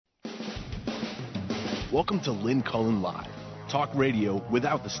Welcome to Lynn Cullen Live, talk radio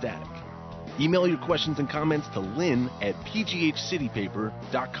without the static. Email your questions and comments to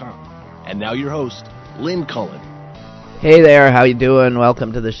lynn@pghcitypaper.com. And now your host, Lynn Cullen. Hey there, how you doing?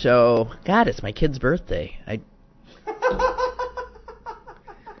 Welcome to the show. God, it's my kid's birthday.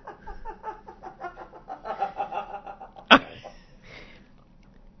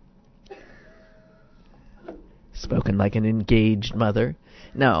 Spoken like an engaged mother.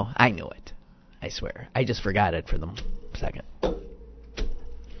 No, I knew it. I swear. I just forgot it for the second.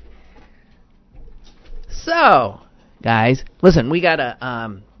 So, guys, listen, we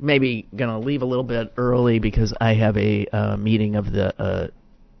gotta, maybe gonna leave a little bit early because I have a meeting of the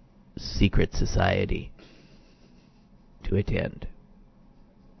secret society to attend.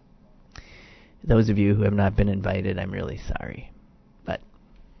 Those of you who have not been invited, I'm really sorry. But,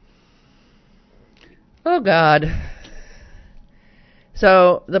 oh God.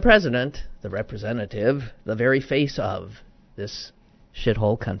 So, the president, the representative, the very face of this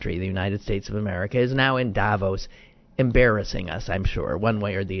shithole country, the United States of America, is now in Davos, embarrassing us, I'm sure, one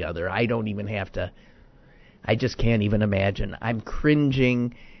way or the other. I don't even have to, I just can't even imagine. I'm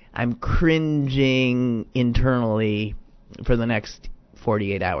cringing internally for the next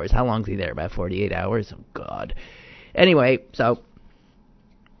 48 hours. How long is he there? About 48 hours? Oh, God. Anyway, so,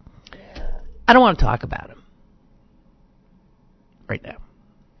 I don't want to talk about him right now.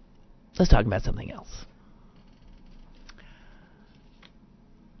 Let's talk about something else.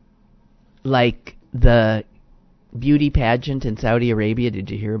 Like the beauty pageant in Saudi Arabia. Did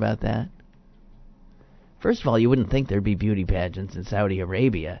you hear about that? First of all, you wouldn't think there'd be beauty pageants in Saudi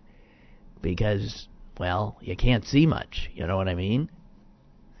Arabia because, well, you can't see much. You know what I mean?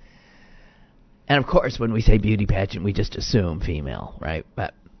 And of course, when we say beauty pageant, we just assume female, right?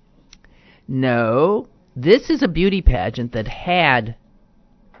 But no, this is a beauty pageant that had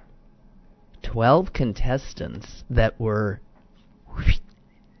 12 contestants that were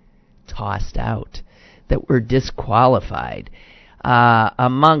tossed out, that were disqualified,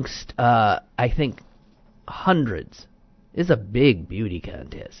 amongst, I think, hundreds. This is a big beauty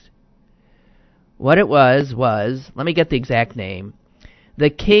contest. What it was, let me get the exact name, the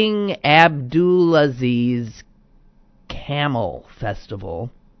King Abdulaziz Camel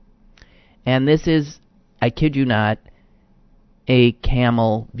Festival. And this is, I kid you not, a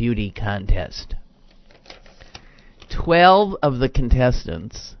camel beauty contest. 12 of the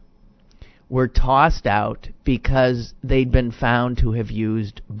contestants were tossed out because they'd been found to have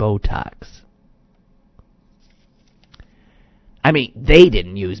used Botox. I mean, they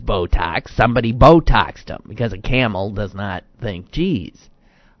didn't use Botox. Somebody Botoxed them because a camel does not think, geez,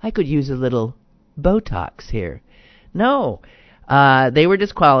 I could use a little Botox here. No, they were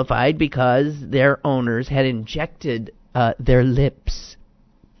disqualified because their owners had injected their lips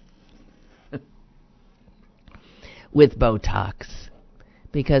with Botox.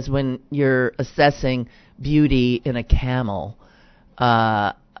 Because when you're assessing beauty in a camel,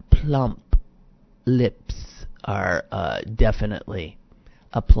 plump lips are definitely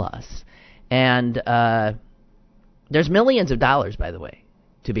a plus. And there's millions of dollars, by the way,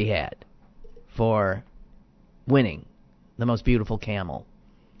 to be had for winning the most beautiful camel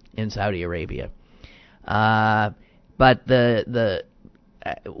in Saudi Arabia. But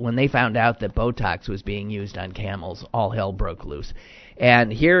when they found out that Botox was being used on camels, all hell broke loose.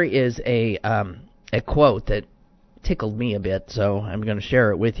 And here is a quote that tickled me a bit, so I'm going to share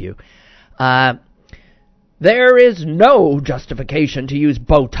it with you. There is no justification to use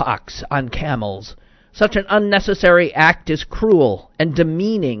Botox on camels. Such an unnecessary act is cruel and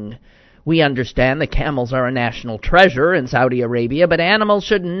demeaning. We understand that camels are a national treasure in Saudi Arabia, but animals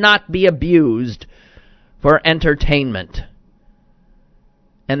should not be abused for entertainment.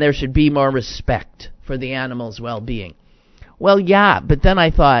 And there should be more respect for the animal's well-being. Well, yeah, but then I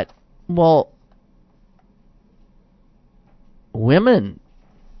thought, well, women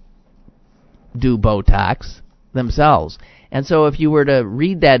do Botox themselves. And so if you were to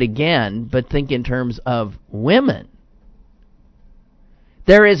read that again, but think in terms of women,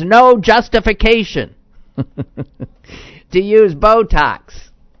 there is no justification to use Botox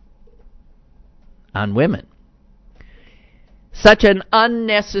on women. Such an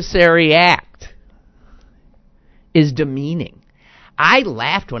unnecessary act is demeaning. I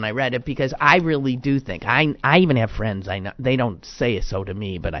laughed when I read it because I really do think, I even have friends, I know, they don't say so to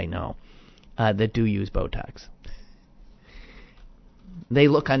me, but I know, that do use Botox. They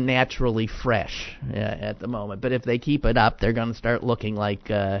look unnaturally fresh at the moment, but if they keep it up, they're going to start looking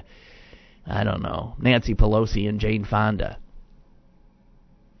like, I don't know, Nancy Pelosi and Jane Fonda.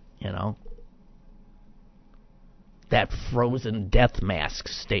 You know? That frozen death mask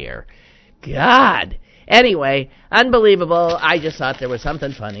stare. God! Anyway, unbelievable. I just thought there was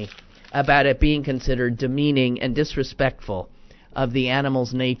something funny about it being considered demeaning and disrespectful of the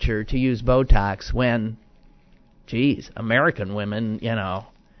animal's nature to use Botox when, geez, American women,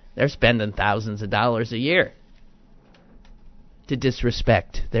 they're spending thousands of dollars a year to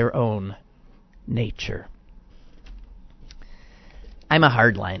disrespect their own nature. I'm a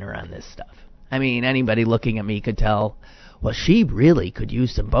hardliner on this stuff. I mean, anybody looking at me could tell, well, she really could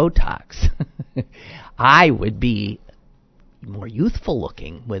use some Botox. I would be more youthful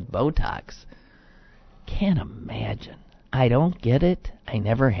looking with Botox. Can't imagine. I don't get it. I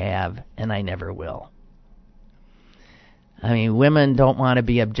never have, and I never will. I mean, women don't want to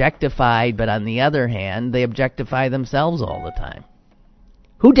be objectified, but on the other hand, they objectify themselves all the time.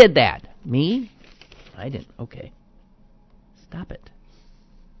 Who did that? Me? I didn't. Okay. Stop it.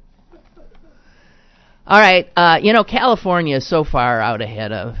 All right. California is so far out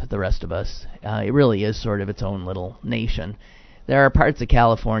ahead of the rest of us. It really is sort of its own little nation. There are parts of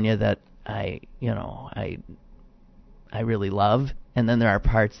California that I really love, and then there are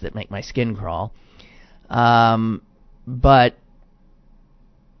parts that make my skin crawl. But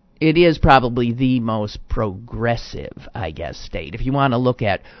it is probably the most progressive, I guess, state. If you want to look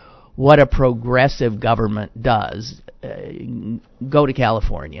at what a progressive government does, go to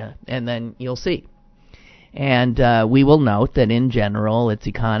California, and then you'll see. And we will note that in general, its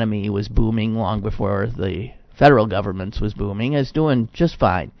economy was booming long before the federal government's was booming. It's doing just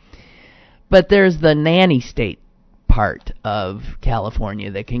fine. But there's the nanny state part of California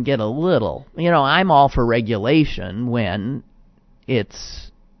that can get a little, I'm all for regulation when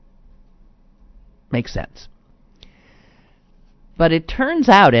it's makes sense. But it turns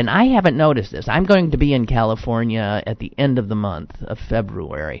out, and I haven't noticed this, I'm going to be in California at the end of the month of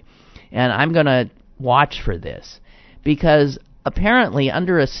February, and I'm going to watch for this, because apparently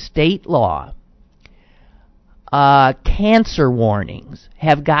under a state law, cancer warnings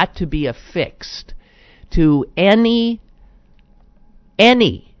have got to be affixed to anything,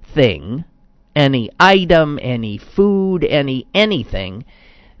 any item, any food, anything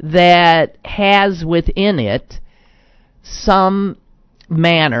that has within it some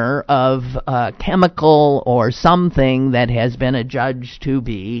manner of chemical or something that has been adjudged to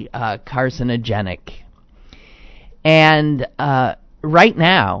be carcinogenic. And right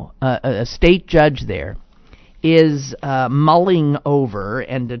now, a state judge there is mulling over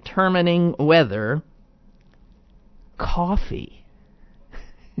and determining whether coffee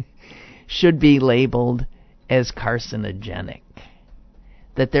should be labeled as carcinogenic.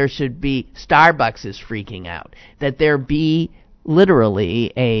 That there should be, Starbucks is freaking out, that there be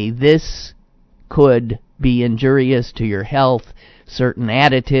literally this could be injurious to your health, certain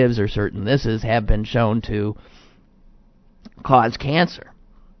additives or certain thises have been shown to cause cancer.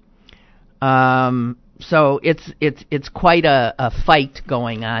 So it's quite a fight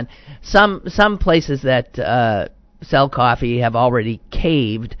going on. Some places that sell coffee have already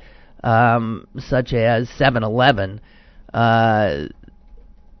caved, such as 7-Eleven.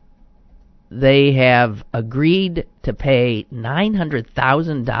 They have agreed to pay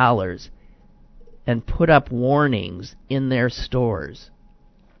 $900,000 and put up warnings in their stores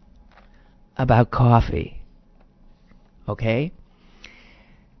about coffee. Okay?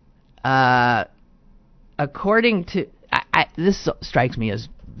 According to... this strikes me as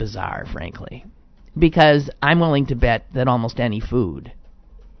bizarre, frankly, because I'm willing to bet that almost any food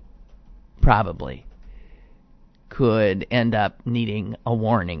probably could end up needing a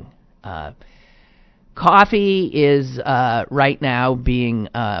warning. Coffee is right now being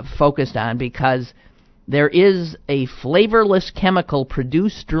focused on because there is a flavorless chemical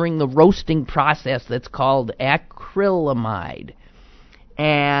produced during the roasting process that's called acrylamide.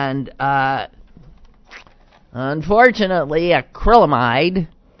 And unfortunately, acrylamide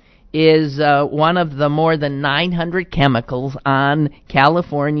is one of the more than 900 chemicals on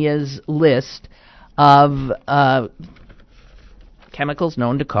California's list of chemicals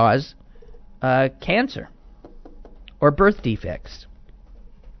known to cause cancer or birth defects.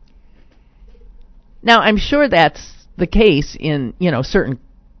 Now, I'm sure that's the case in, certain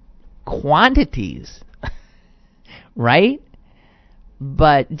quantities, right?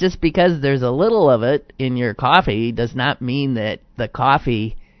 But just because there's a little of it in your coffee does not mean that the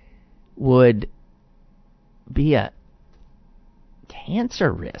coffee would be a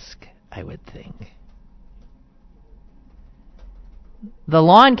cancer risk, I would think. The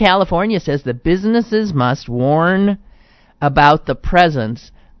law in California says that businesses must warn about the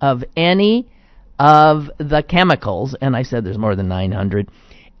presence of any of the chemicals, and I said there's more than 900,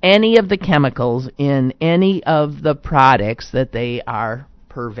 any of the chemicals in any of the products that they are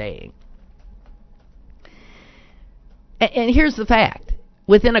purveying. And here's the fact.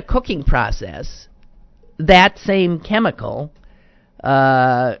 Within a cooking process, that same chemical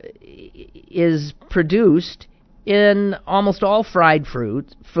is produced in almost all fried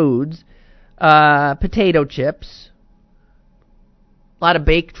foods, potato chips, a lot of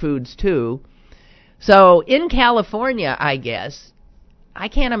baked foods too. So in California, I guess, I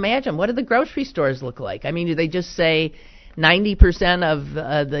can't imagine. What do the grocery stores look like? I mean, do they just say 90% of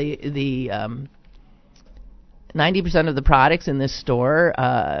the 90% of the products in this store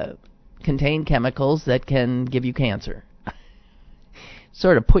contain chemicals that can give you cancer?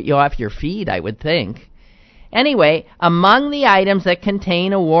 Sort of put you off your feet, I would think. Anyway, among the items that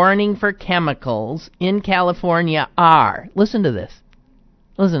contain a warning for chemicals in California are, listen to this,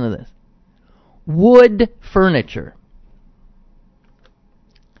 wood furniture,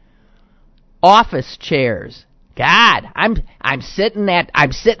 office chairs. God, I'm sitting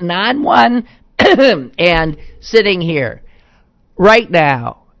on one and sitting here right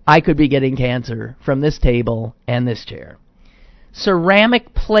now. I could be getting cancer from this table and this chair.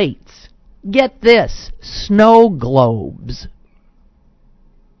 Ceramic plates. Get this, snow globes.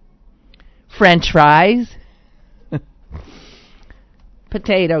 French fries.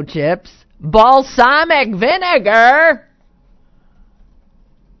 Potato chips. Balsamic vinegar.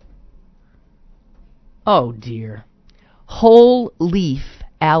 Oh dear. Whole leaf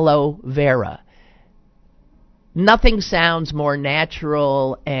aloe vera. Nothing sounds more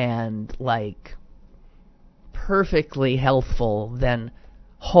natural and like perfectly healthful than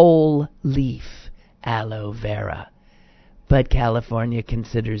whole leaf aloe vera. But California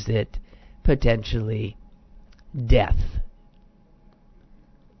considers it potentially death.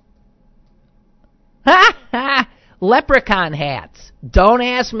 Ha ha! Leprechaun hats. Don't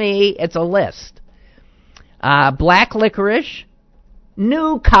ask me, it's a list. Black licorice.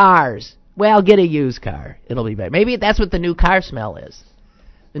 New cars. Well, get a used car. It'll be better. Maybe that's what the new car smell is.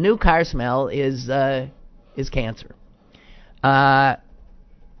 The new car smell is cancer.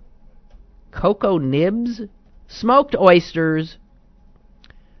 Cocoa nibs, smoked oysters,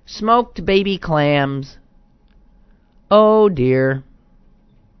 smoked baby clams. Oh dear.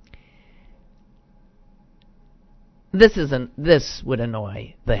 This would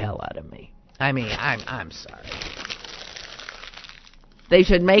annoy the hell out of me. I mean, I'm sorry. They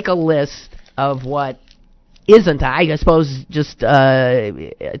should make a list of what isn't, I suppose, just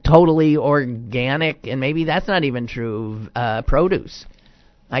totally organic, and maybe that's not even true, produce.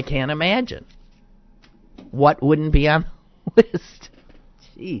 I can't imagine. What wouldn't be on the list?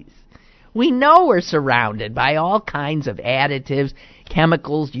 Jeez. We know we're surrounded by all kinds of additives,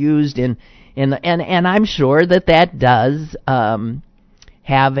 chemicals used and I'm sure that does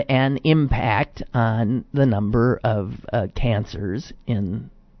have an impact on the number of cancers in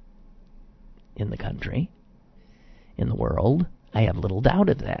the country, in the world. I have little doubt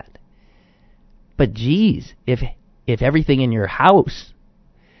of that. But geez, if everything in your house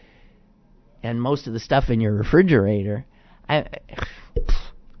and most of the stuff in your refrigerator, I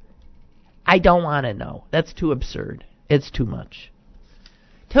don't want to know. That's too absurd. It's too much.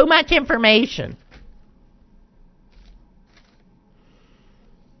 Too much information.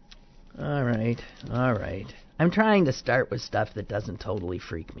 All right. I'm trying to start with stuff that doesn't totally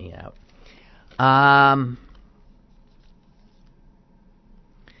freak me out. I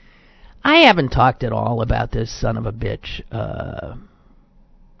haven't talked at all about this son of a bitch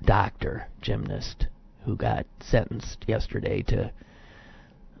doctor, gymnast, who got sentenced yesterday to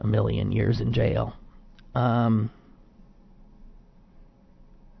 1 million years in jail.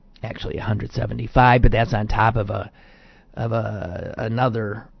 Actually 175, but that's on top of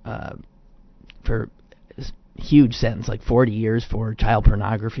another for huge sentence, like 40 years for child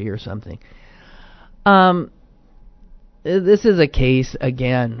pornography or something. This is a case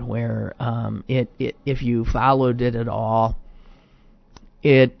again where if you followed it at all,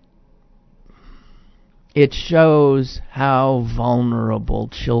 it shows how vulnerable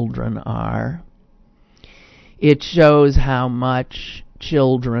children are. It shows how much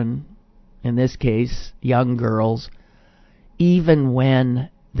children, in this case young girls, even when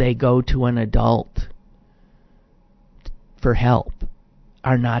they go to an adult for help,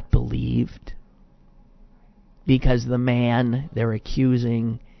 are not believed because the man they're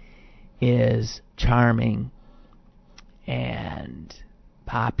accusing is charming and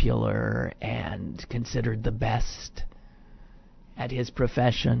popular and considered the best at his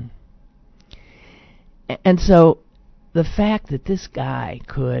profession. And so the fact that this guy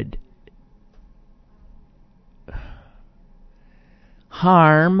could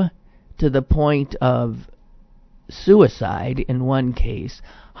harm to the point of suicide in one case,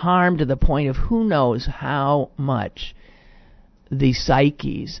 harm to the point of who knows how much the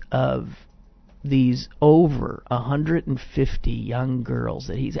psyches of these over 150 young girls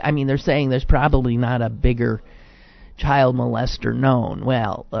that they're saying there's probably not a bigger child molester known.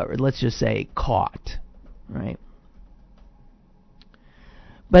 Well, let's just say caught, right?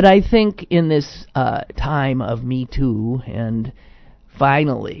 But I think in this time of Me Too, and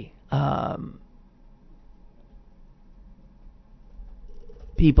finally,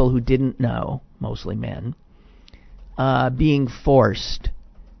 people who didn't know, mostly men, being forced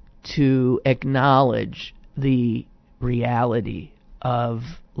to acknowledge the reality of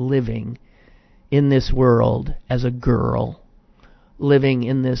living in this world as a girl, living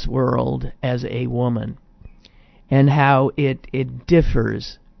in this world as a woman, and how it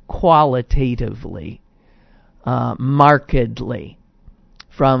differs qualitatively, markedly,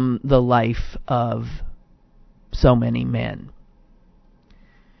 from the life of so many men.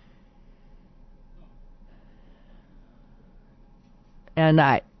 And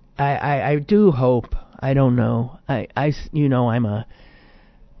I do hope, I don't know, I'm a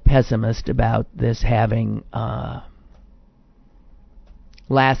pessimist about this having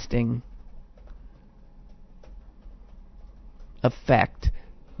lasting effect,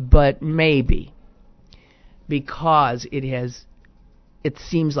 but maybe, because it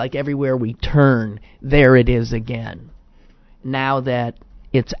seems like everywhere we turn, there it is again, now that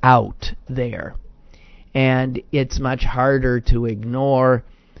it's out there. And it's much harder to ignore,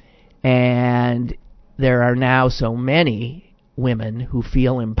 and there are now so many women who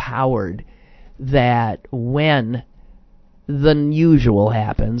feel empowered that when the usual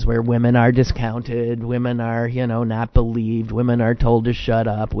happens, where women are discounted, women are, not believed, women are told to shut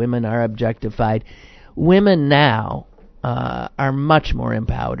up, women are objectified, women now are much more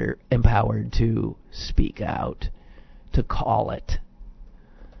empowered to speak out, to call it.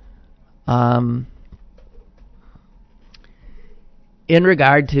 In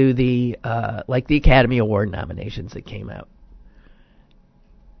regard to the Academy Award nominations that came out,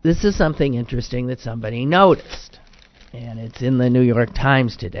 this is something interesting that somebody noticed, and it's in the New York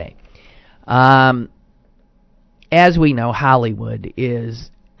Times today. As we know, Hollywood is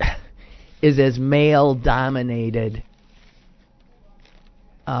as male-dominated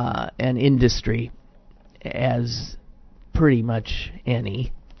an industry as pretty much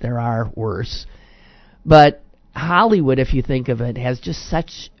any. There are worse, but Hollywood, if you think of it, has just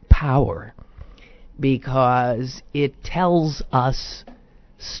such power because it tells us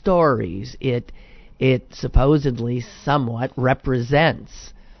stories. It supposedly somewhat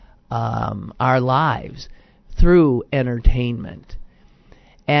represents our lives through entertainment.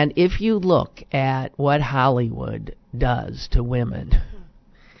 And if you look at what Hollywood does to women,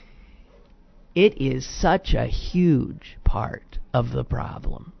 it is such a huge part of the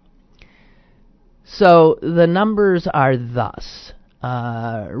problem. So the numbers are thus.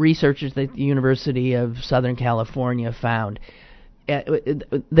 Researchers at the University of Southern California found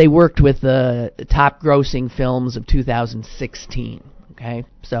they worked with the top grossing films of 2016. Okay,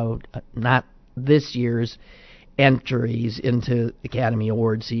 so not this year's entries into Academy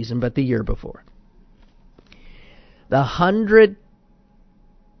Award season, but the year before. The 100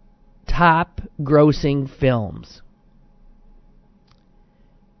 top grossing films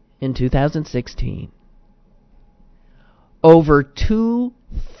in 2016, over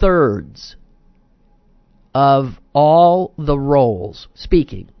 2/3 of all the roles,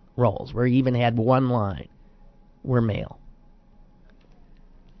 speaking roles, where he even had one line, were male.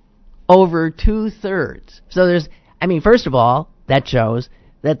 Over 2/3. So first of all, that shows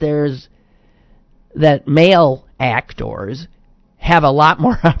that that male actors have a lot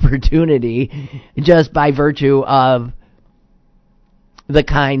more opportunity just by virtue of the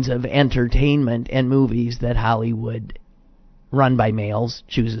kinds of entertainment and movies that Hollywood, run by males,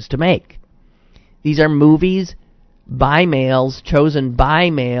 chooses to make. These are movies by males, chosen by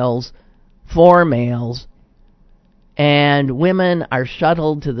males, for males, and women are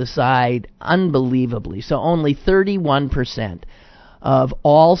shuttled to the side unbelievably. So only 31% of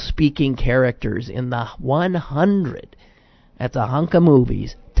all speaking characters in the 100, that's a hunk of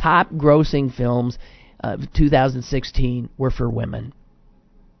movies, top grossing films of 2016 were for women.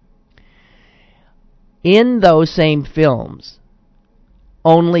 In those same films,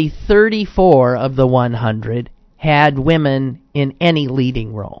 only 34 of the 100 had women in any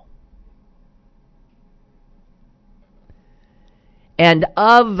leading role. And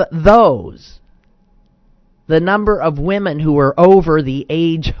of those, the number of women who were over the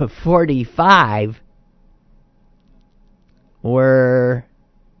age of 45 were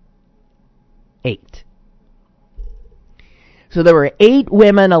 8. So there were 8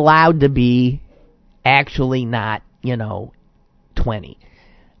 women allowed to be actually not, 20.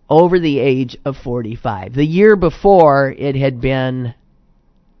 Over the age of 45. The year before, it had been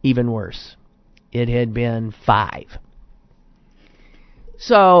even worse. It had been 5.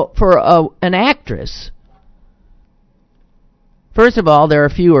 So, for an actress, first of all, there are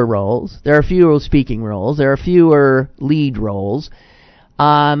fewer roles. There are fewer speaking roles. There are fewer lead roles.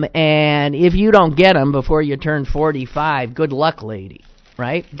 And if you don't get them before you turn 45, good luck, lady.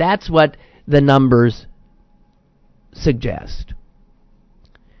 Right? That's what the numbers suggest.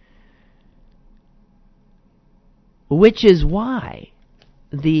 Which is why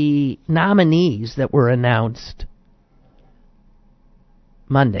the nominees that were announced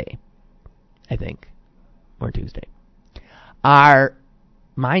Monday, I think, or Tuesday, are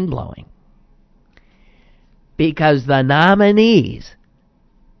mind-blowing. Because the nominees,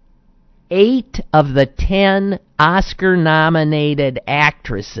 8 of the 10 Oscar-nominated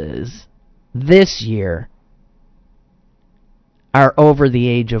actresses this year are over the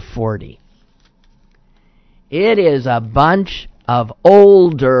age of 40. It is a bunch of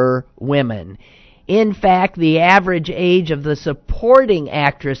older women. In fact, the average age of the supporting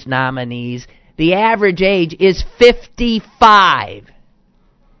actress nominees, the average age is 55.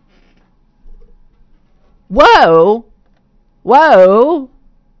 Whoa! Whoa!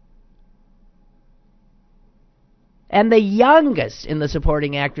 And the youngest in the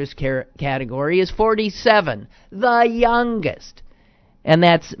supporting actress category is 47. The youngest. And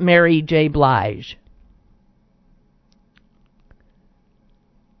that's Mary J. Blige.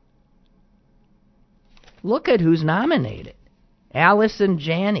 Look at who's nominated. Allison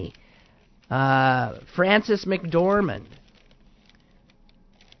Janney, Frances McDormand,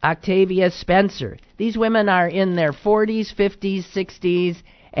 Octavia Spencer. These women are in their 40s, 50s, 60s,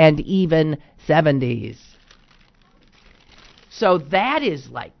 and even 70s. So that is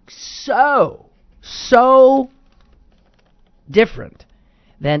like so different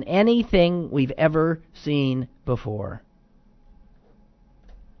than anything we've ever seen before.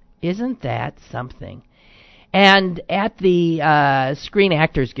 Isn't that something? And at the Screen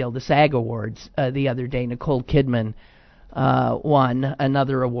Actors Guild, the SAG Awards, the other day, Nicole Kidman won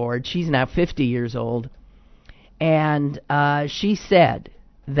another award. She's now 50 years old. And she said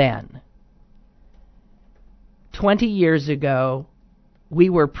then, 20 years ago, we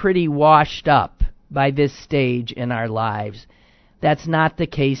were pretty washed up by this stage in our lives. That's not the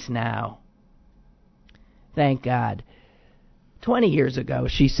case now. Thank God. 20 years ago,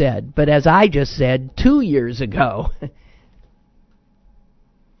 she said. But as I just said, 2 years ago.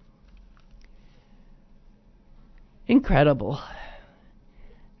 Incredible.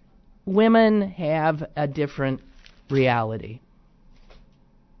 Women have a different reality.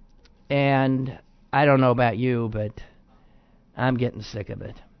 And I don't know about you, but I'm getting sick of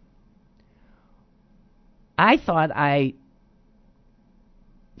it. I thought I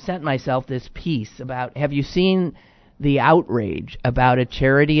sent myself this piece about, have you seen the outrage about a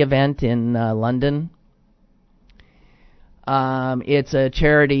charity event in London? It's a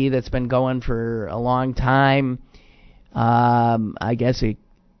charity that's been going for a long time. I guess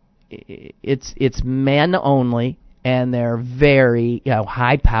it's men only, and they're very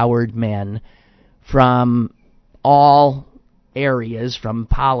high-powered men from all areas, from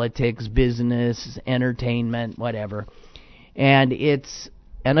politics, business, entertainment, whatever. And it's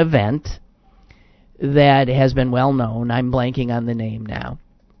an event that has been well known. I'm blanking on the name now.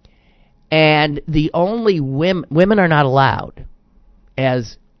 And the only women are not allowed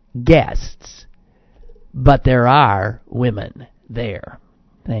as guests, but there are women there.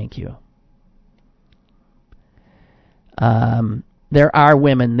 Thank you. There are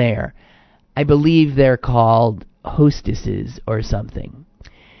women there. I believe they're called hostesses or something.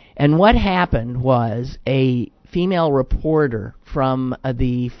 And what happened was a female reporter from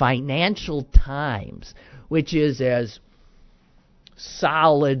the Financial Times, which is as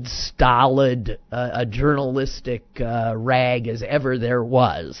stolid a journalistic rag as ever there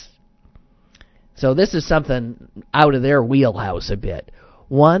was. So this is something out of their wheelhouse a bit.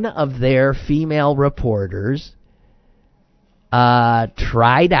 One of their female reporters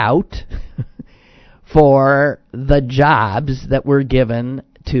tried out for the jobs that were given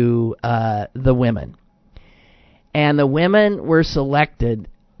to the women. And the women were selected.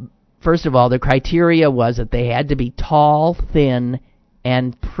 First of all, the criteria was that they had to be tall, thin,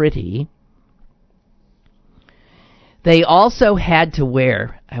 and pretty. They also had to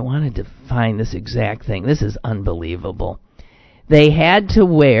wear, I wanted to find this exact thing. This is unbelievable. They had to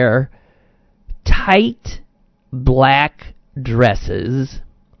wear tight black dresses,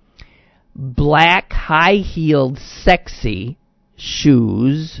 black high-heeled sexy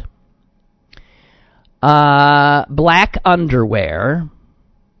shoes, black underwear,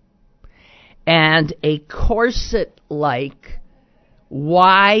 and a corset-like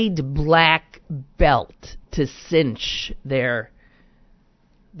wide black belt to cinch their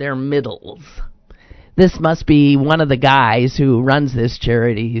middles. This must be one of the guys who runs this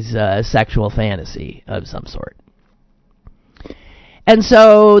charity's sexual fantasy of some sort. And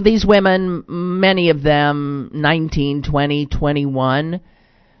so these women, many of them 19, 20, 21,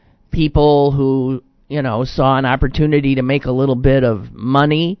 people who, saw an opportunity to make a little bit of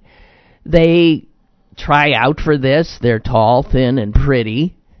money, they try out for this. They're tall, thin, and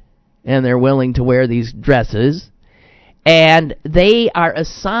pretty, and they're willing to wear these dresses. And they are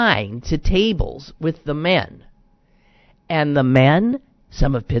assigned to tables with the men. And the men,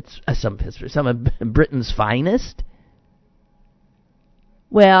 some of Britain's finest,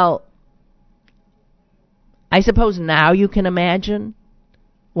 well, I suppose now you can imagine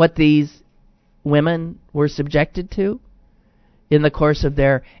what these women were subjected to in the course of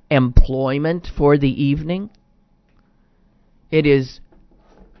their employment for the evening. It is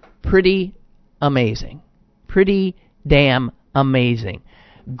pretty amazing. Pretty damn amazing.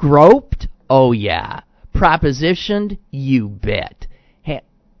 Groped? Oh yeah. Propositioned? You bet. Hey,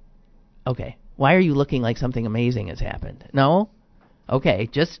 okay, why are you looking like something amazing has happened? No? Okay,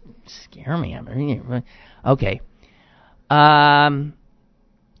 just scare me. Okay.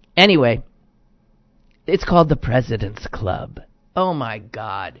 Anyway, it's called the President's Club. Oh my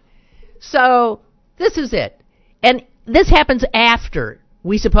God. So, this is it. And this happens after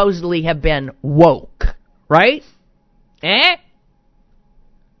we supposedly have been woke, right? The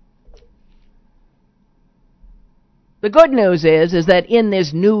good news is that in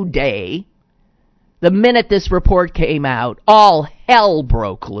this new day, the minute this report came out, all hell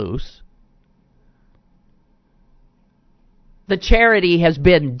broke loose. The charity has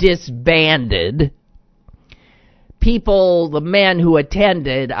been disbanded. People, the men who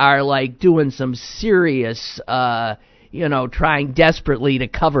attended, are like doing some serious, trying desperately to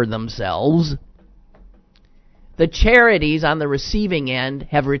cover themselves. The charities on the receiving end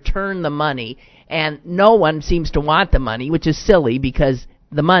have returned the money, and no one seems to want the money, which is silly because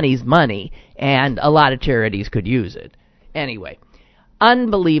the money's money, and a lot of charities could use it. Anyway,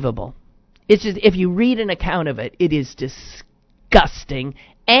 unbelievable. It's just, if you read an account of it, it is disgusting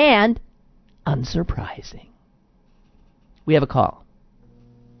and unsurprising. We have a call.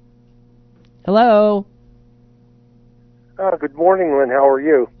 Hello? Good morning, Lynn. How are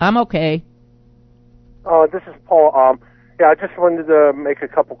you? I'm okay. This is Paul. I just wanted to make a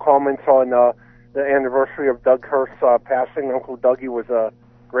couple comments on the anniversary of Doug Hurst's passing. Uncle Dougie was a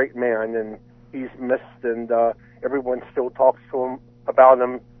great man, and he's missed, and everyone still talks to him about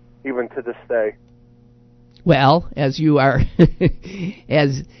him even to this day. Well, as you are,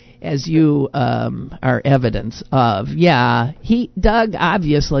 as you are evidence of, Doug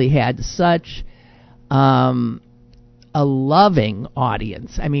obviously had such a loving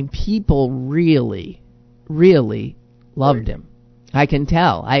audience. I mean, people really, really loved him. I can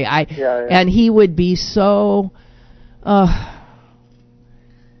tell. And he would be so. I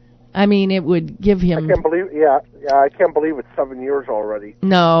mean, it would give him. I can't believe. I can't believe it's 7 years already.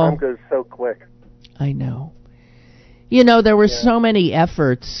 No, time goes so quick. I know. There were so many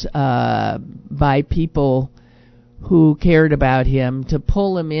efforts by people who cared about him to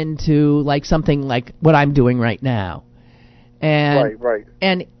pull him into like something like what I'm doing right now, and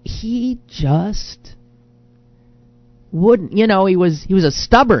and he just wouldn't. He was a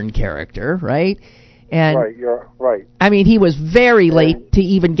stubborn character, right? And you're right. I mean, he was very late to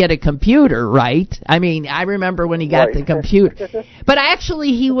even get a computer, right? I mean, I remember when he got the computer. But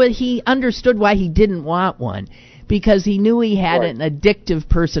actually, he understood why he didn't want one, because he knew he had an addictive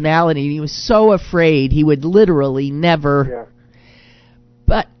personality, and he was so afraid he would literally never. Yeah.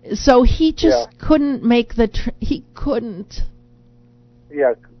 But so he just couldn't make he couldn't.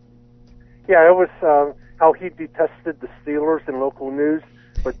 Yeah. Yeah, it was how he detested the Steelers in local news,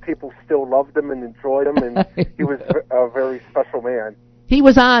 but people still loved him and enjoyed him, and he was a very special man. He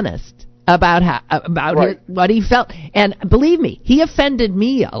was honest about what he felt, and believe me, he offended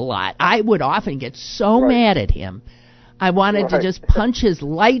me a lot. I would often get so mad at him. I wanted to just punch his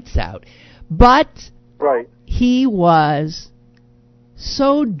lights out, but he was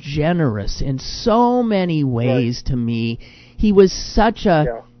so generous in so many ways to me. He was such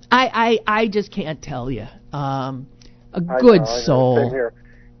a I just can't tell you. A good soul. Same here.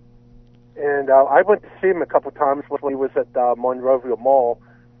 And I went to see him a couple times when he was at Monrovia Mall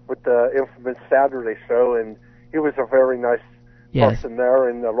with the infamous Saturday show, and he was a very nice person there,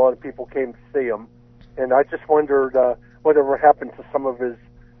 and a lot of people came to see him. And I just wondered whatever happened to some of his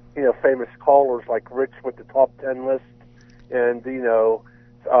famous callers like Rich with the top 10 list, and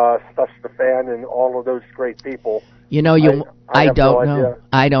Stuff Stefan and all of those great people. I don't know.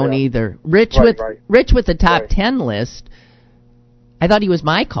 I don't either. Rich with the top 10 list. I thought he was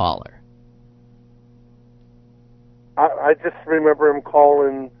my caller. I just remember him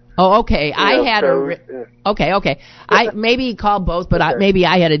calling. Oh, okay. I had shows, Okay. Maybe he called both, but maybe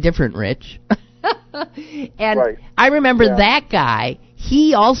I had a different Rich. And I remember that guy.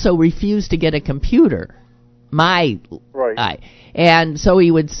 He also refused to get a computer. My guy. And so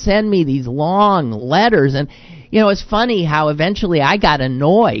he would send me these long letters, and it's funny how eventually I got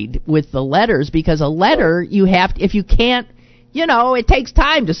annoyed with the letters, because a letter you have to, if you can't, it takes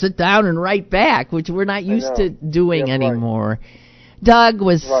time to sit down and write back, which we're not used to doing anymore. Doug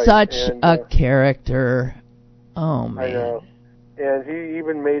was such a character. Oh, man. I know. And he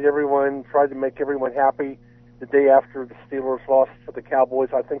even tried to make everyone happy the day after the Steelers lost to the Cowboys.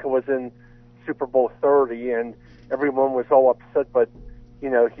 I think it was in Super Bowl 30, and everyone was all upset, but,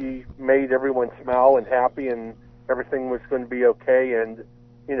 he made everyone smile and happy, and everything was going to be okay, and,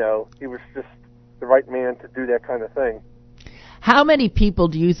 he was just the right man to do that kind of thing. How many people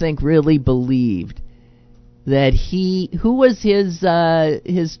do you think really believed that who was his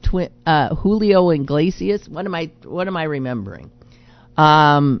twin, Julio Iglesias? What am I remembering?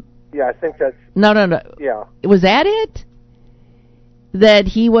 Yeah, I think that's... No. Yeah. Was that it? That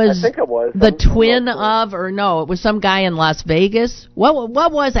he was... I think it was. The twin of, or no, it was some guy in Las Vegas. What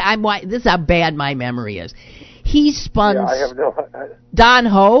was it? This is how bad my memory is. He spun... Yeah, I have no... Don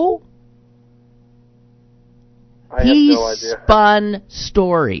Ho? He have no idea. Spun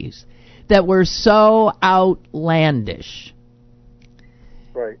stories that were so outlandish.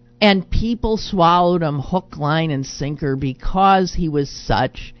 Right. And people swallowed him hook, line, and sinker because he was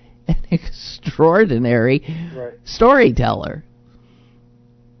such an extraordinary storyteller.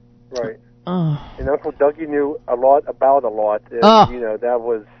 Right. Oh. And Uncle Dougie knew a lot about a lot. And, that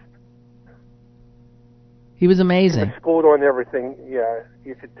was... He was amazing. He was schooled on everything. Yeah,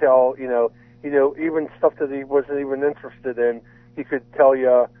 you could tell, even stuff that he wasn't even interested in, he could tell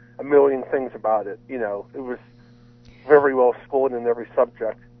you a million things about it. It was very well schooled in every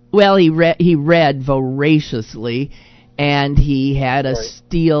subject. Well, he read voraciously, and he had a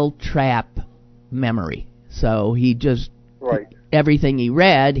steel trap memory. So he just everything he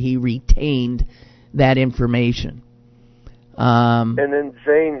read, he retained that information. And then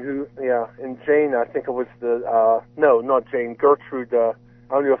Jane, Jane, I think it was not Jane, Gertrude. I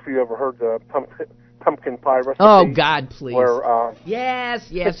don't know if you ever heard the pumpkin pie recipe. Oh, God, please. Where, yes.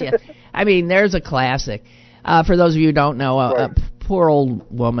 I mean, there's a classic. For those of you who don't know, a poor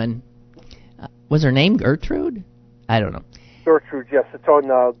old woman. Was her name Gertrude? I don't know. Gertrude, yes. It's on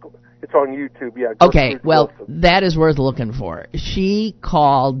YouTube, yeah. Gertrude okay, well, Wilson. That is worth looking for. She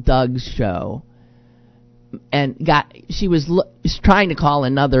called Doug's show, and she was trying to call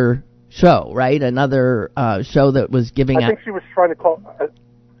another show, right? Another show that was giving out. I think she was trying to call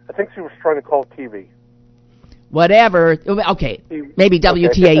TV. Whatever. Okay, maybe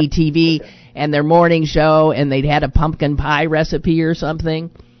WTAE TV and their morning show, and they'd had a pumpkin pie recipe or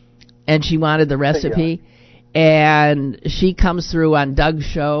something, and she wanted the recipe, and she comes through on Doug's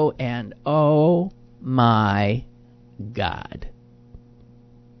show, and oh my God.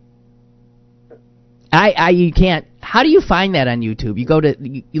 You can't. How do you find that on YouTube? You go to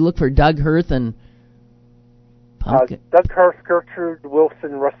you look for Doug Hirth and pumpkin. Doug Hirth, Gertrude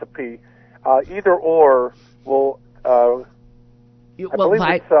Wilson recipe. Either or will. I believe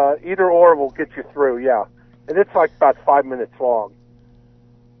it's either or will get you through. Yeah, and it's like about 5 minutes long.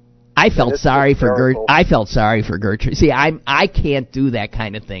 I felt sorry for Gertrude. See, I can't do that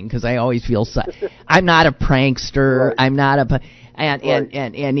kind of thing because I always feel I'm not a prankster. Right. I'm not a.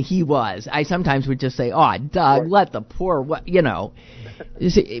 And he was. I sometimes would just say, "Oh, Doug, let the poor,"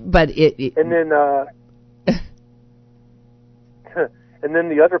 See, but it. And then, and then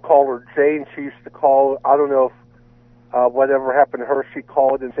the other caller, Jane, she used to call. I don't know if whatever happened to her. She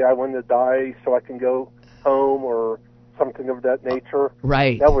called and say, "I want to die so I can go home," or something of that nature.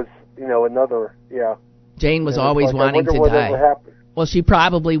 Right. That was, another. Yeah. Jane was always wanting to die. Happened. Well, she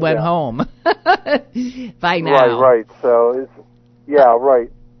probably went home by now. Right. So it's. Yeah,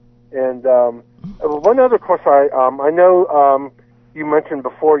 right. And one other question, I know you mentioned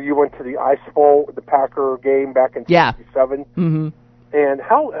before you went to the Ice Bowl, the Packer game back in '67. Mm-hmm. And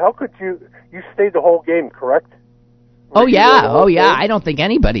how could you stayed the whole game, correct? Oh yeah. Game? I don't think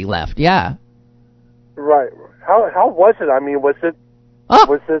anybody left. Yeah. Right. How was it? I mean, was it? I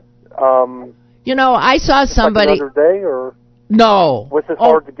saw somebody. Like another day, or no? Was it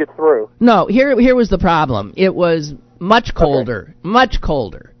hard to get through? No. Here was the problem. It was much colder.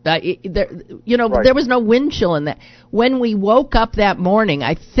 There was no wind chill in that. When we woke up that morning,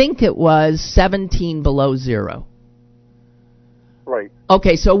 I think it was 17 below zero. Right.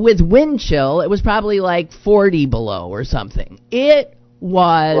 Okay, so with wind chill, it was probably like 40 below or something. It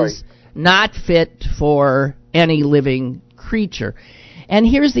was not fit for any living creature. And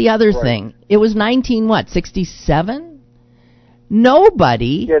here's the other thing. It was 67?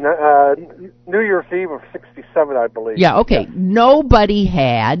 Nobody... Yeah, New Year's Eve of 67, I believe. Yeah, okay. Yeah. Nobody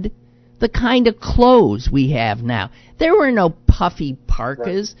had the kind of clothes we have now. There were no puffy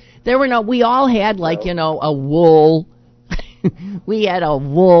parkas. Right. There were no... We all had, a wool... we had a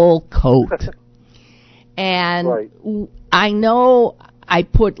wool coat. And I know I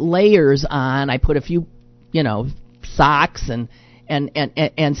put layers on. I put a few, socks and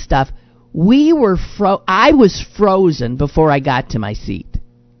stuff. I was frozen before I got to my seat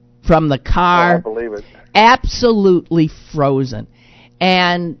from the car. I believe it. Absolutely frozen.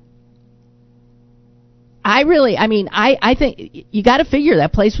 And I think you got to figure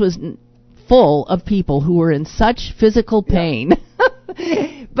that place was full of people who were in such physical pain.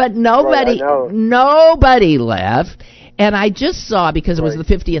 But nobody left. And I just saw, because it was the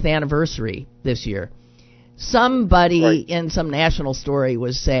 50th anniversary this year, somebody in some national story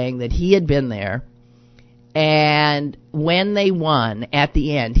was saying that he had been there, and when they won at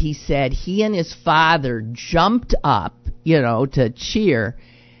the end, he said he and his father jumped up, to cheer,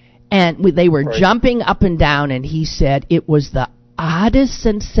 and they were jumping up and down, and he said it was the oddest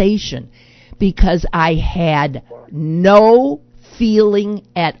sensation because I had no feeling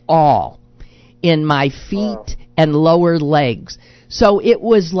at all in my feet and lower legs. So it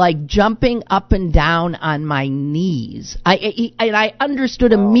was like jumping up and down on my knees. I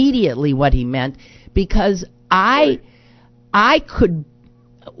understood immediately what he meant, because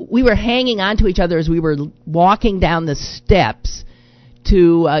we were hanging on to each other as we were walking down the steps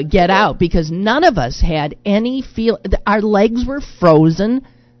to get out, because none of us had any feel. Our legs were frozen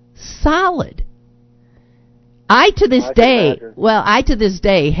solid. I to this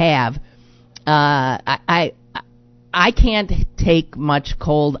day have, I can't take much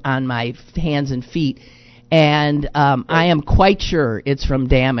cold on my hands and feet, and I am quite sure it's from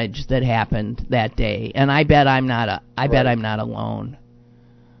damage that happened that day. And I bet I'm not alone.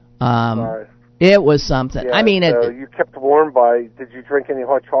 It was something. Yeah, so you kept warm by. Did you drink any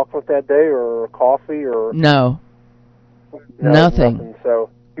hot chocolate that day, or coffee, or no, nothing. So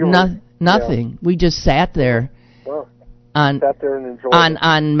nothing. Yeah. We just sat there. Well, and enjoyed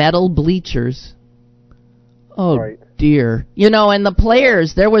on metal bleachers. Oh, dear. And the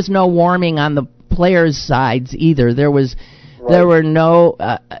players, there was no warming on the players' sides either. There were no,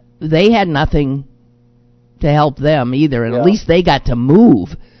 they had nothing to help them either, and at least they got to move.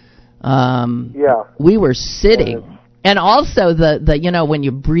 We were sitting. And also the when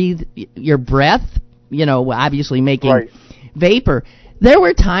you breathe your breath, obviously making vapor, there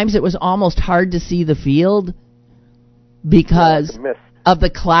were times it was almost hard to see the field because of the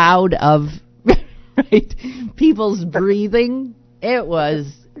cloud of people's breathing. It was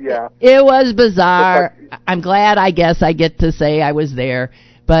bizarre. I'm glad, I guess, I get to say I was there,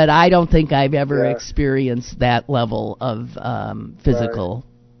 but I don't think I've ever experienced that level of physical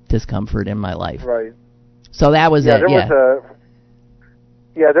discomfort in my life. Right. So that was it.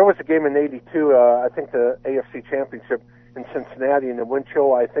 There was a game in '82. I think the AFC Championship in Cincinnati, and the wind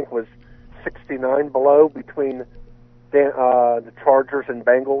chill I think was 69 below between the Chargers and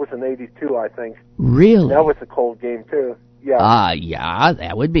Bengals in '82, I think. Really? That was a cold game too. Yeah. Yeah,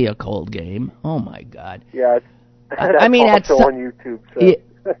 that would be a cold game. Oh my God. Yeah. That's also on YouTube. So.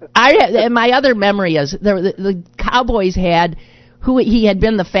 And my other memory is the Cowboys had he had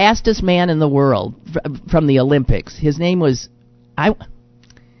been the fastest man in the world from the Olympics. His name was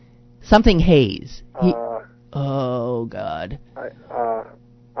something Hayes. Oh God.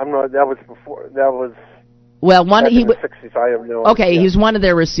 I'm not. That was before. That was. Well, he was 60s. I have no idea. Okay, he was one of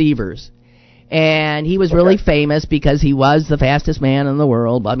their receivers, and he was really famous because he was the fastest man in the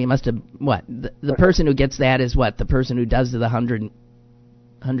world. I mean, must have the person who gets that is the person who does the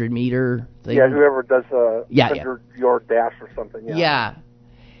 100-meter thing. Yeah, whoever does a 100-yard dash or something. Yeah.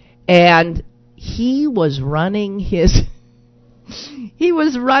 And he was running his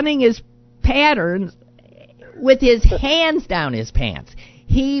patterns with his hands down his pants.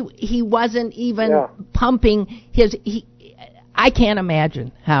 He wasn't even pumping I can't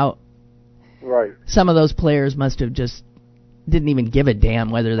imagine how some of those players must have just didn't even give a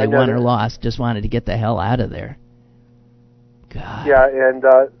damn whether they won or lost, just wanted to get the hell out of there. God. Yeah, and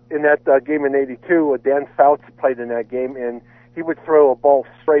in that game in '82, Dan Fouts played in that game, and he would throw a ball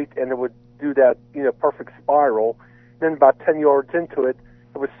straight, and it would do that perfect spiral. Then about 10 yards into it,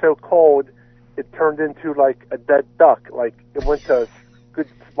 it was so cold, it turned into like a dead duck. Like it went to a good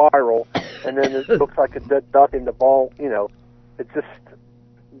spiral, and then it looks like a dead duck in the ball. It just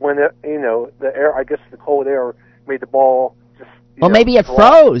when it, the air. I guess the cold air made the ball just. Maybe it drop,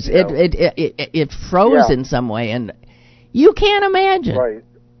 froze. It froze in some way, and you can't imagine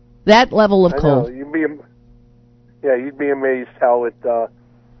that level of cold. You'd be amazed how it the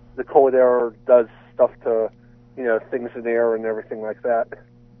cold air does stuff to things in the air and everything like that.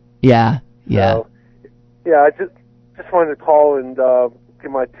 Yeah. So, I just wanted to call and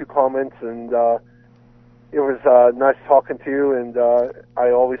give my 2 comments, and it was nice talking to you, and I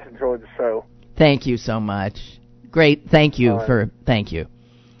always enjoy the show. Thank you so much. Great. Thank you thank you.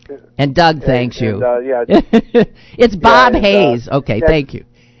 And Doug thanks you. It's Bob Hayes. Okay, thank you.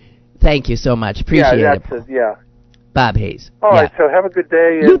 Thank you so much. Appreciate it. Bob Hayes. All right, so have a good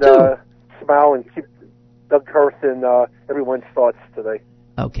day, and smile and keep Doug Hurst in everyone's thoughts today.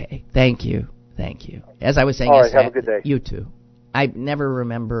 Okay, thank you. As I was saying, all right, have a good day. You too. I never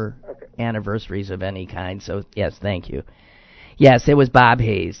remember anniversaries of any kind, so yes, thank you. Yes, it was Bob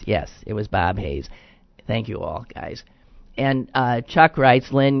Hayes. Thank you all, guys. And Chuck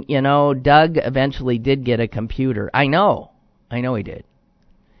writes, Lynn, Doug eventually did get a computer. I know he did.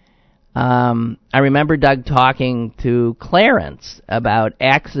 I remember Doug talking to Clarence about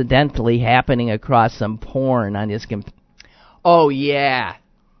accidentally happening across some porn on his computer. Oh, yeah.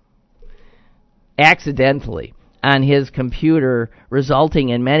 Accidentally on his computer, resulting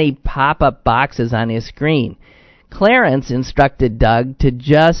in many pop-up boxes on his screen. Clarence instructed Doug to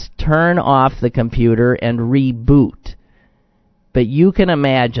just turn off the computer and reboot. But you can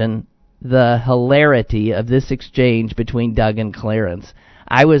imagine the hilarity of this exchange between Doug and Clarence.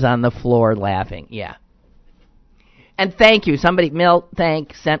 I was on the floor laughing. Yeah. And thank you. Somebody,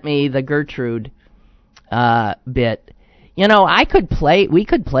 sent me the Gertrude bit. We could play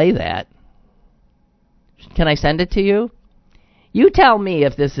that. Can I send it to you? You tell me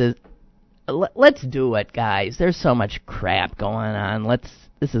if this is... Let's do it, guys. There's so much crap going on.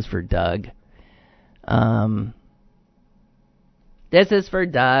 This is for Doug. This is for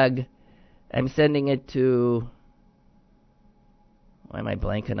Doug. I'm sending it to... Why am I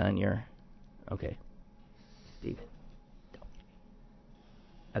blanking on your... Okay. Steve.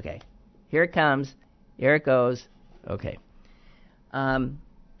 Okay. Here it comes. Here it goes. Okay.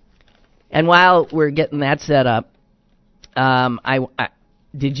 And while we're getting that set up,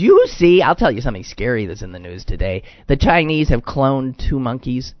 did you see... I'll tell you something scary that's in the news today. The Chinese have cloned 2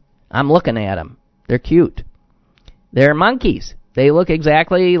 monkeys. I'm looking at them. They're cute. They're monkeys. They look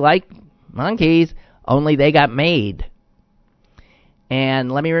exactly like monkeys, only they got made.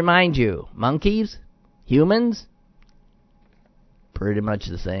 And let me remind you, monkeys, humans, pretty much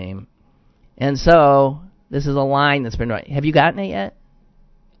the same. And so, this is a line that's been... Have you gotten it yet?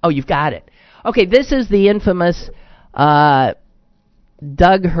 Oh, you've got it. Okay, this is the infamous Doug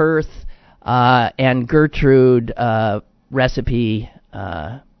Hurst and Gertrude recipe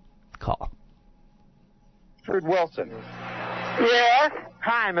call. Gertrude Wilson. Yes?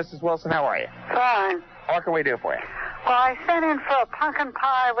 Hi, Mrs. Wilson. How are you? Fine. What can we do for you? Well, I sent in for a pumpkin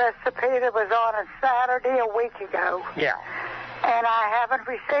pie recipe that was on a Saturday a week ago. Yeah. And I haven't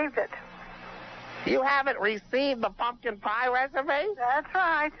received it. You haven't received the pumpkin pie recipe? That's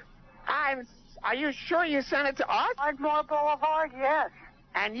right. Are you sure you sent it to us? Ardmore Boulevard, yes.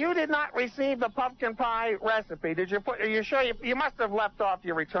 And you did not receive the pumpkin pie recipe. Are you sure you must have left off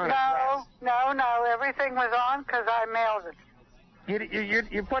your return address? No. Everything was on because I mailed it.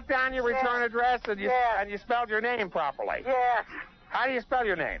 You put down your return address and you spelled your name properly. Yes. How do you spell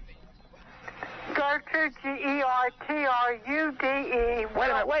your name? Gertrude, Gertrude. Wait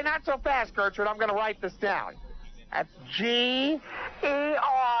a minute. Wait, not so fast, Gertrude. I'm going to write this down. That's G-E-R.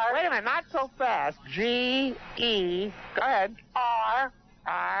 Wait a minute, not so fast. G-E. Go ahead.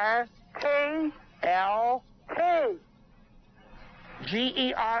 R-T-L-T.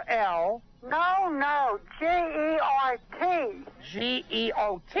 G-E-R-L. No, G-E-R-T.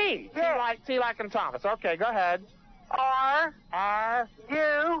 G-E-O-T. Yes. T like in Thomas. Okay, go ahead. R-U-D-L-D.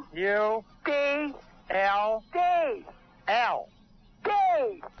 L. D.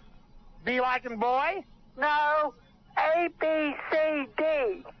 B like in boy? No,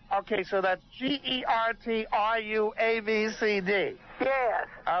 A-B-C-D. Okay, so that's G-E-R-T-R-U-A-V-C-D. Yes.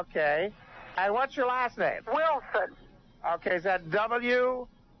 Okay. And what's your last name? Wilson. Okay, is that W?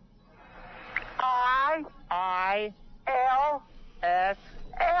 I-L-S.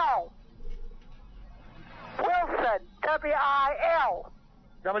 L. Wilson. W-I-L.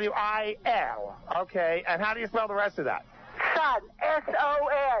 W-I-L. Okay, and how do you spell the rest of that? Son.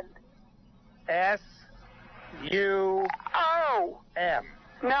 S-O-N. S-U-O-M.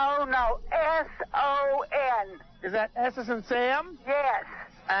 No, S-O-N. Is that S as in Sam? Yes.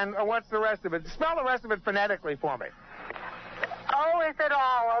 And what's the rest of it? Spell the rest of it phonetically for me. O is in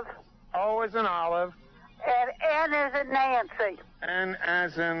Olive. O as in Olive. And N is in Nancy. N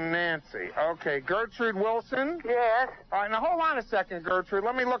as in Nancy. Okay, Gertrude Wilson. Yes. All right, now hold on a second, Gertrude.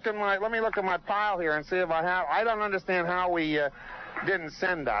 Let me look at my pile here and see if I have. I don't understand how we didn't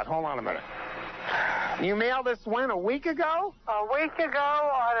send that. Hold on a minute. You mailed this when? A week ago? A week ago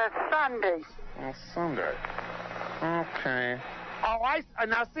on a Sunday. On Sunday. Okay. Oh,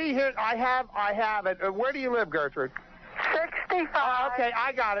 now see here. I have it. Where do you live, Gertrude? 65. Oh, okay,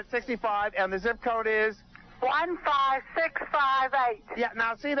 I got it. 65, and the zip code is 15658. Yeah,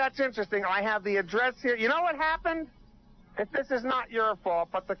 now see, that's interesting. I have the address here. You know what happened? If this is not your fault,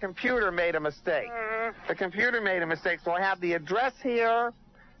 but the computer made a mistake. Mm-hmm. The computer made a mistake, so I have the address here,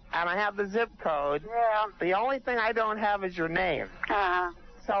 and I have the zip code. Yeah. The only thing I don't have is your name. Uh-huh.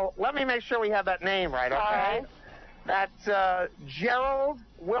 So let me make sure we have that name right, okay? All right. That's Gerald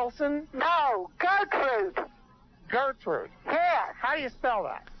Wilson? No, Gertrude. Gertrude. Yes. How do you spell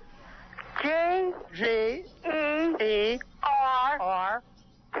that? G-E-R-T-R-U-D.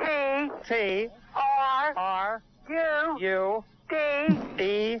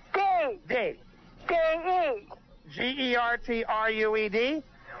 D-E. Gertrude.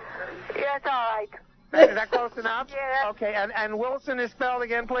 Yes, all right. Is that close enough? Yes. Okay, and Wilson is spelled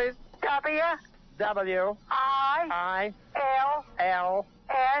again, please? W-I-L-S-O-U.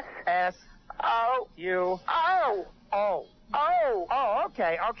 Oh,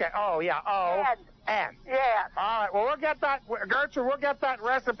 okay. Oh, yeah. O. N. Yeah. All right. Well, we'll get that, Gertrude. We'll get that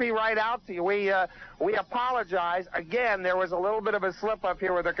recipe right out to you. We apologize again. There was a little bit of a slip up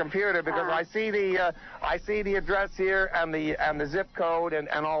here with the computer because I see the address here and the zip code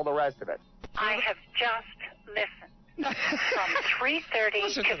and all the rest of it. I have just listened from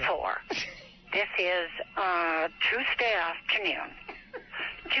 3:30 to 4. This is Tuesday afternoon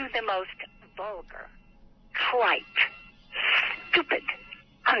to the most vulgar, trite, stupid,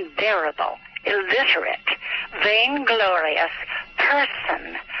 unbearable, illiterate, vainglorious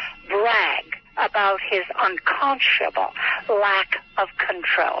person brag about his unconscionable lack of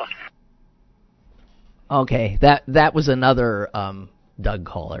control. Okay, that was another Doug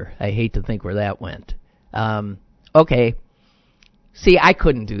caller. I hate to think where that went. Okay. See, I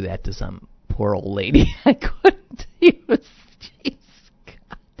couldn't do that to some poor old lady. I couldn't. Jeez,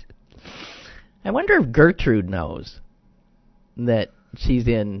 God. I wonder if Gertrude knows that she's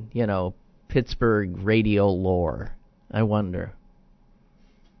in, Pittsburgh radio lore. I wonder.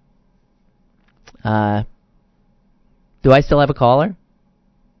 Do I still have a caller?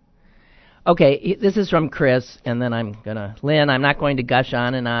 Okay, this is from Chris, and then Lynn, I'm not going to gush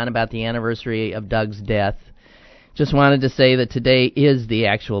on and on about the anniversary of Doug's death. Just wanted to say that today is the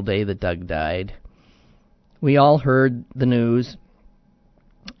actual day that Doug died. We all heard the news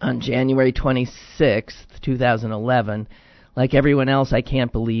on January 26th, 2011. Like everyone else, I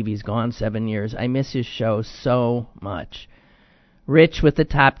can't believe he's gone 7 years. I miss his show so much. Rich with the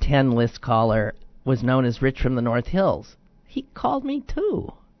top 10 list caller was known as Rich from the North Hills. He called me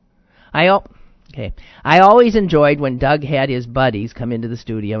too. I always enjoyed when Doug had his buddies come into the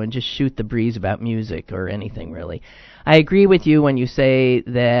studio and just shoot the breeze about music or anything, really. I agree with you when you say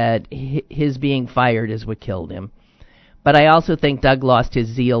that his being fired is what killed him. But I also think Doug lost his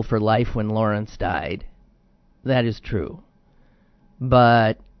zeal for life when Lawrence died. That is true.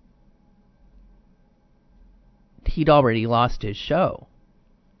 But he'd already lost his show.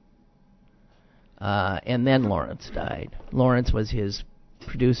 And then Lawrence died. Lawrence was his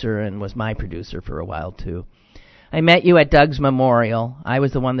producer and was my producer for a while too. I met you at Doug's memorial. I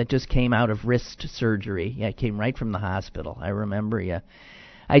was the one that just came out of wrist surgery. Yeah, I came right from the hospital. I remember you.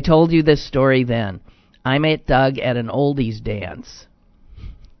 I told you this story then. I met Doug at an oldies dance.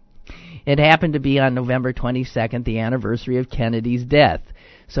 It happened to be on November 22nd, the anniversary of Kennedy's death.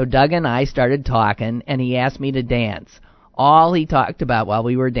 So Doug and I started talking, and he asked me to dance. All he talked about while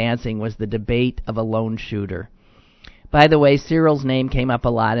we were dancing was the debate of a lone shooter. By the way, Cyril's name came up a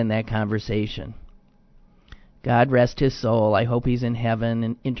lot in that conversation. God rest his soul. I hope he's in heaven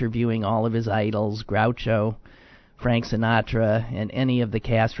and interviewing all of his idols, Groucho, Frank Sinatra, and any of the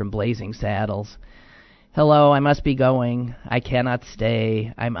cast from Blazing Saddles. Hello, I must be going. I cannot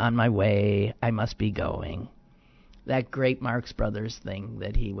stay. I'm on my way. I must be going. That great Marx Brothers thing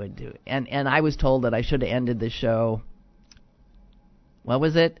that he would do. And I was told that I should have ended the show. What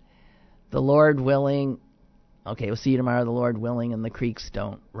was it? The Lord willing. Okay, we'll see you tomorrow, the Lord willing, and the creeks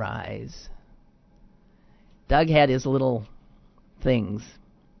don't rise. Doug had his little things.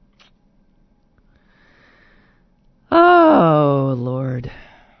 Oh, Lord.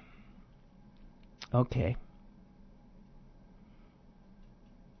 Okay.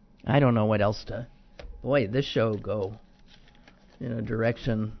 I don't know what else to... Boy, this show go in a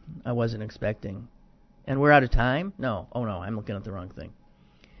direction I wasn't expecting. And we're out of time? No. Oh, no, I'm looking at the wrong thing.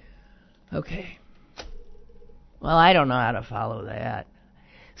 Okay. Well, I don't know how to follow that.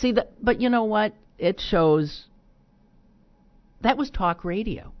 See, but you know what? It shows... That was talk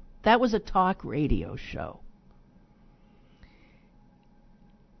radio. That was a talk radio show.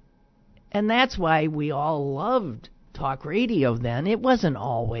 And that's why we all loved talk radio then. It wasn't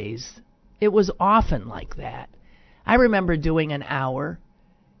always. It was often like that. I remember doing an hour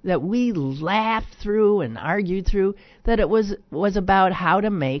that we laughed through and argued through, that it was about how to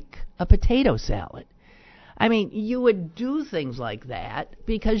make a potato salad. I mean, you would do things like that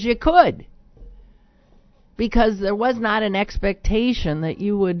because you could. Because there was not an expectation that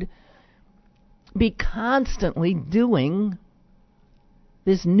you would be constantly doing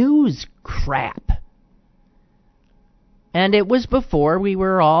this news crap. And it was before we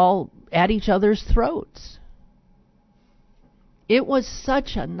were all at each other's throats. It was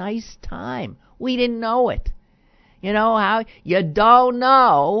such a nice time. We didn't know it. You know how you don't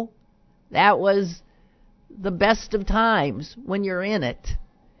know that was the best of times when you're in it.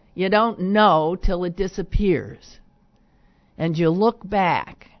 You don't know till it disappears. And you look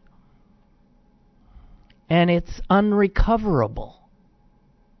back, and it's unrecoverable.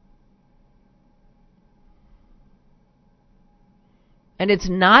 And it's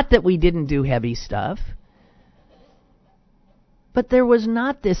not that we didn't do heavy stuff, but there was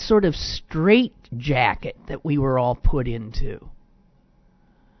not this sort of straitjacket that we were all put into.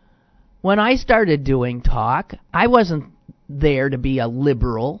 When I started doing talk, I wasn't there to be a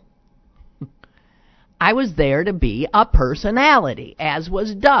liberal. I was there to be a personality, as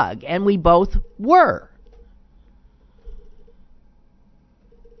was Doug, and we both were.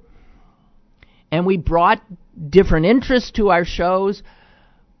 And we brought different interests to our shows,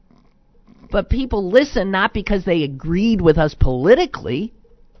 but people listened not because they agreed with us politically.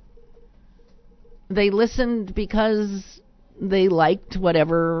 They listened because they liked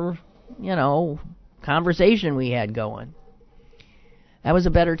whatever, conversation we had going. That was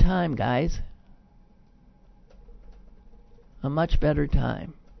a better time, guys. A much better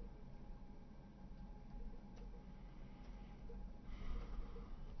time.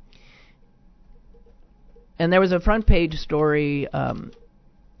 And there was a front page story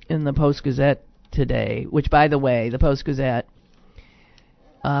in the Post-Gazette today, which, by the way, the Post-Gazette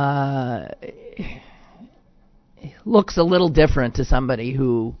looks a little different to somebody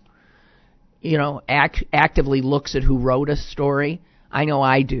who, actively looks at who wrote a story. I know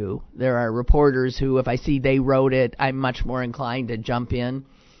I do. There are reporters who, if I see they wrote it, I'm much more inclined to jump in.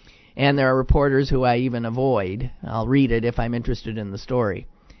 And there are reporters who I even avoid. I'll read it if I'm interested in the story.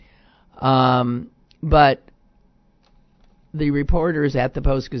 But the reporters at the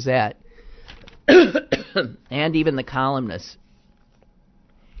Post-Gazette and even the columnists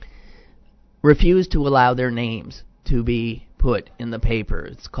refused to allow their names to be put in the paper.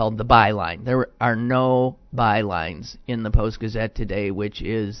 It's called the byline. There are no bylines in the Post-Gazette today, which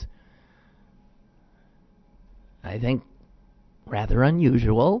is, I think, rather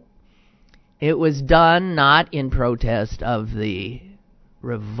unusual. It was done not in protest of the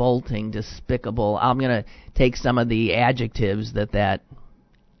revolting, despicable... I'm going to take some of the adjectives that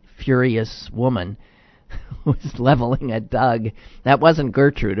furious woman was leveling at Doug. That wasn't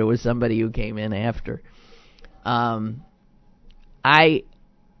Gertrude. It was somebody who came in after. It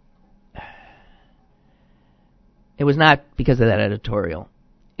was not because of that editorial.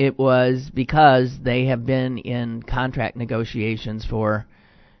 It was because they have been in contract negotiations for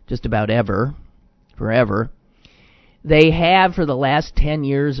just about forever. They have, for the last 10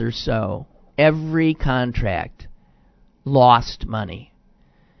 years or so, every contract lost money.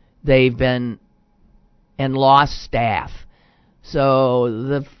 They've been, and lost staff. So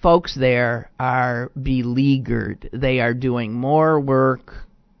the folks there are beleaguered. They are doing more work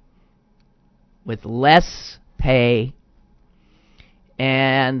with less pay,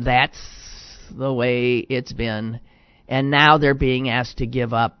 and that's the way it's been. And now they're being asked to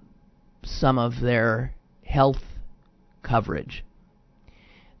give up some of their health coverage.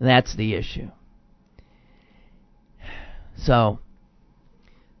 That's the issue. So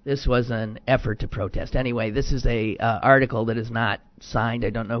this was an effort to protest. Anyway, this is a article that is not signed.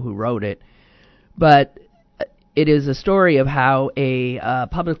 I don't know who wrote it, but it is a story of how a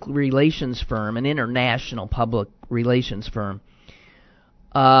public relations firm, an international public relations firm,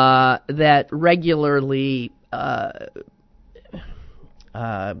 that regularly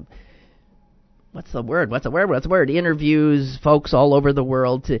interviews folks all over the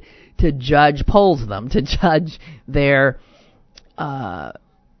world to judge, polls them, to judge their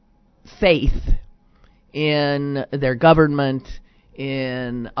faith in their government,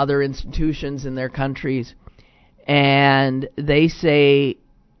 in other institutions in their countries. And they say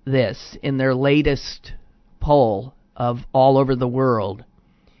this in their latest poll of all over the world: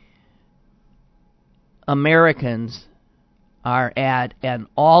 Americans are at an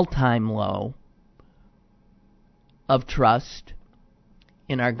all-time low of trust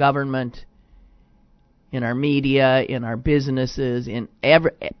in our government, in our media, in our businesses, in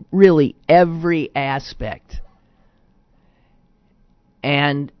every aspect.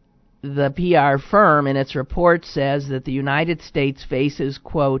 And the PR firm in its report says that the United States faces,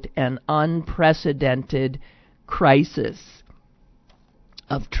 quote, an unprecedented crisis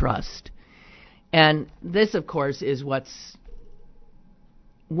of trust. And this, of course, is what's,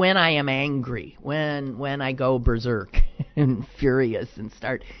 when I am angry, when I go berserk and furious and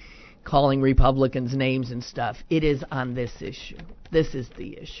start calling Republicans names and stuff, it is on this issue. This is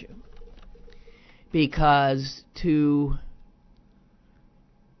the issue. Because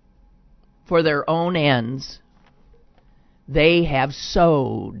for their own ends, they have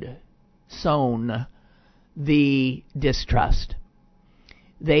sown the distrust.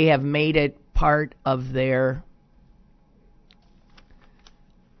 They have made it part of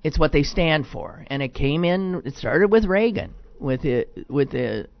it's what they stand for. And it started with Reagan, with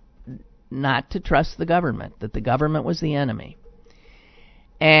the not to trust the government, that the government was the enemy.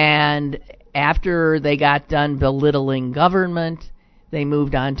 And after they got done belittling government, they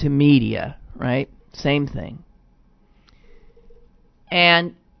moved on to media, right? Same thing.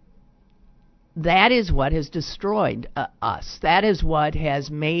 And that is what has destroyed us. That is what has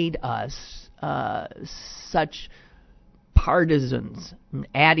made us such partisans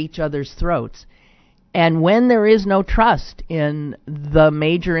at each other's throats. And when there is no trust in the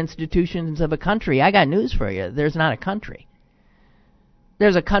major institutions of a country, I got news for you. There's not a country.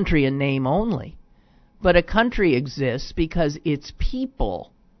 There's a country in name only. But a country exists because its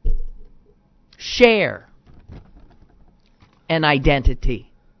people share an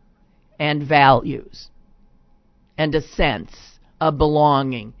identity and values and a sense of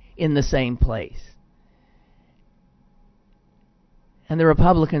belonging in the same place. And the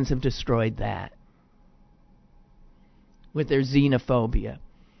Republicans have destroyed that with their xenophobia,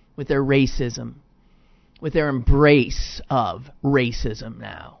 with their racism, with their embrace of racism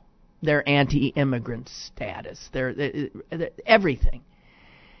now, their anti-immigrant status, their everything.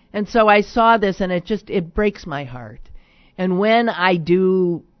 And so I saw this, and it breaks my heart. And when I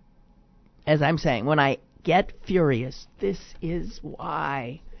do, as I'm saying, when I get furious, this is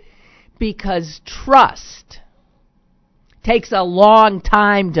why. Because trust takes a long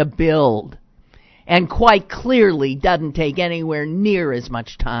time to build, and quite clearly doesn't take anywhere near as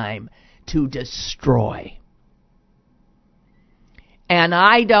much time to destroy. And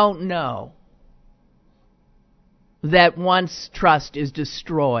I don't know that once trust is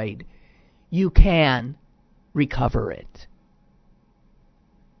destroyed, you can recover it.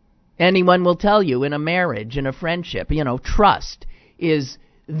 Anyone will tell you in a marriage, in a friendship, trust is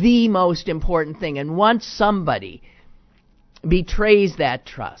the most important thing. And once somebody betrays that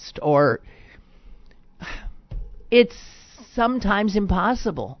trust, or it's sometimes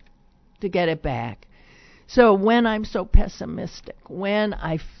impossible to get it back. So when I'm so pessimistic, when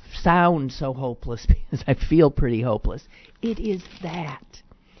I sound so hopeless, because I feel pretty hopeless, it is that.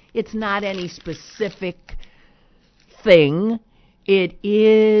 It's not any specific thing. It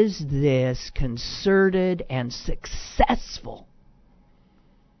is this concerted and successful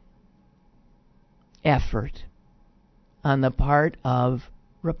effort on the part of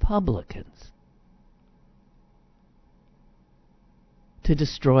Republicans to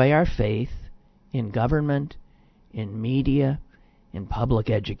destroy our faith in government, in media, in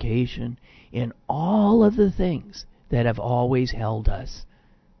public education, in all of the things that have always held us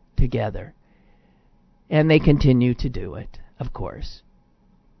together. And they continue to do it, of course.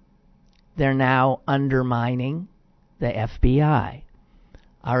 They're now undermining the FBI,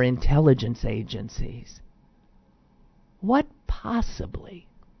 our intelligence agencies. What possibly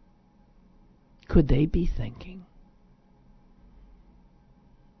could they be thinking?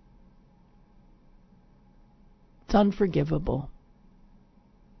 It's unforgivable.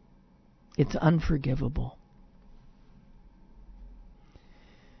 It's unforgivable.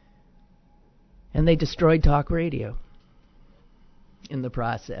 And they destroyed talk radio in the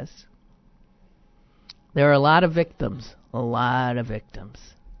process. There are a lot of victims. A lot of victims.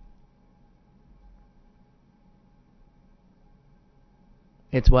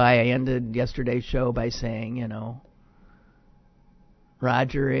 It's why I ended yesterday's show by saying,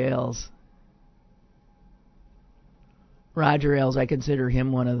 Roger Ailes. Roger Ailes, I consider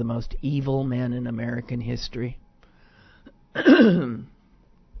him one of the most evil men in American history. So,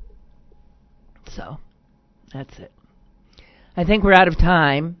 that's it. I think we're out of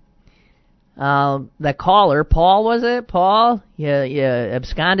time. The caller, Paul, was it? Paul? You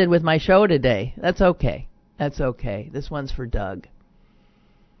absconded with my show today. That's okay. This one's for Doug.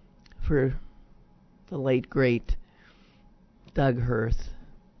 For the late, great Doug Hirth,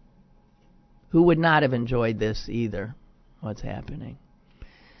 who would not have enjoyed this either, what's happening.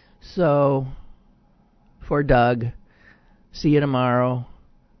 So, for Doug, see you tomorrow,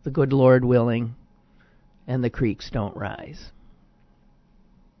 the good Lord willing, and the creeks don't rise.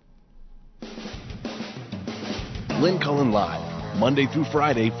 Lynn Cullen Live, Monday through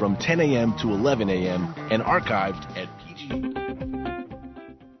Friday from 10 a.m. to 11 a.m. and archived at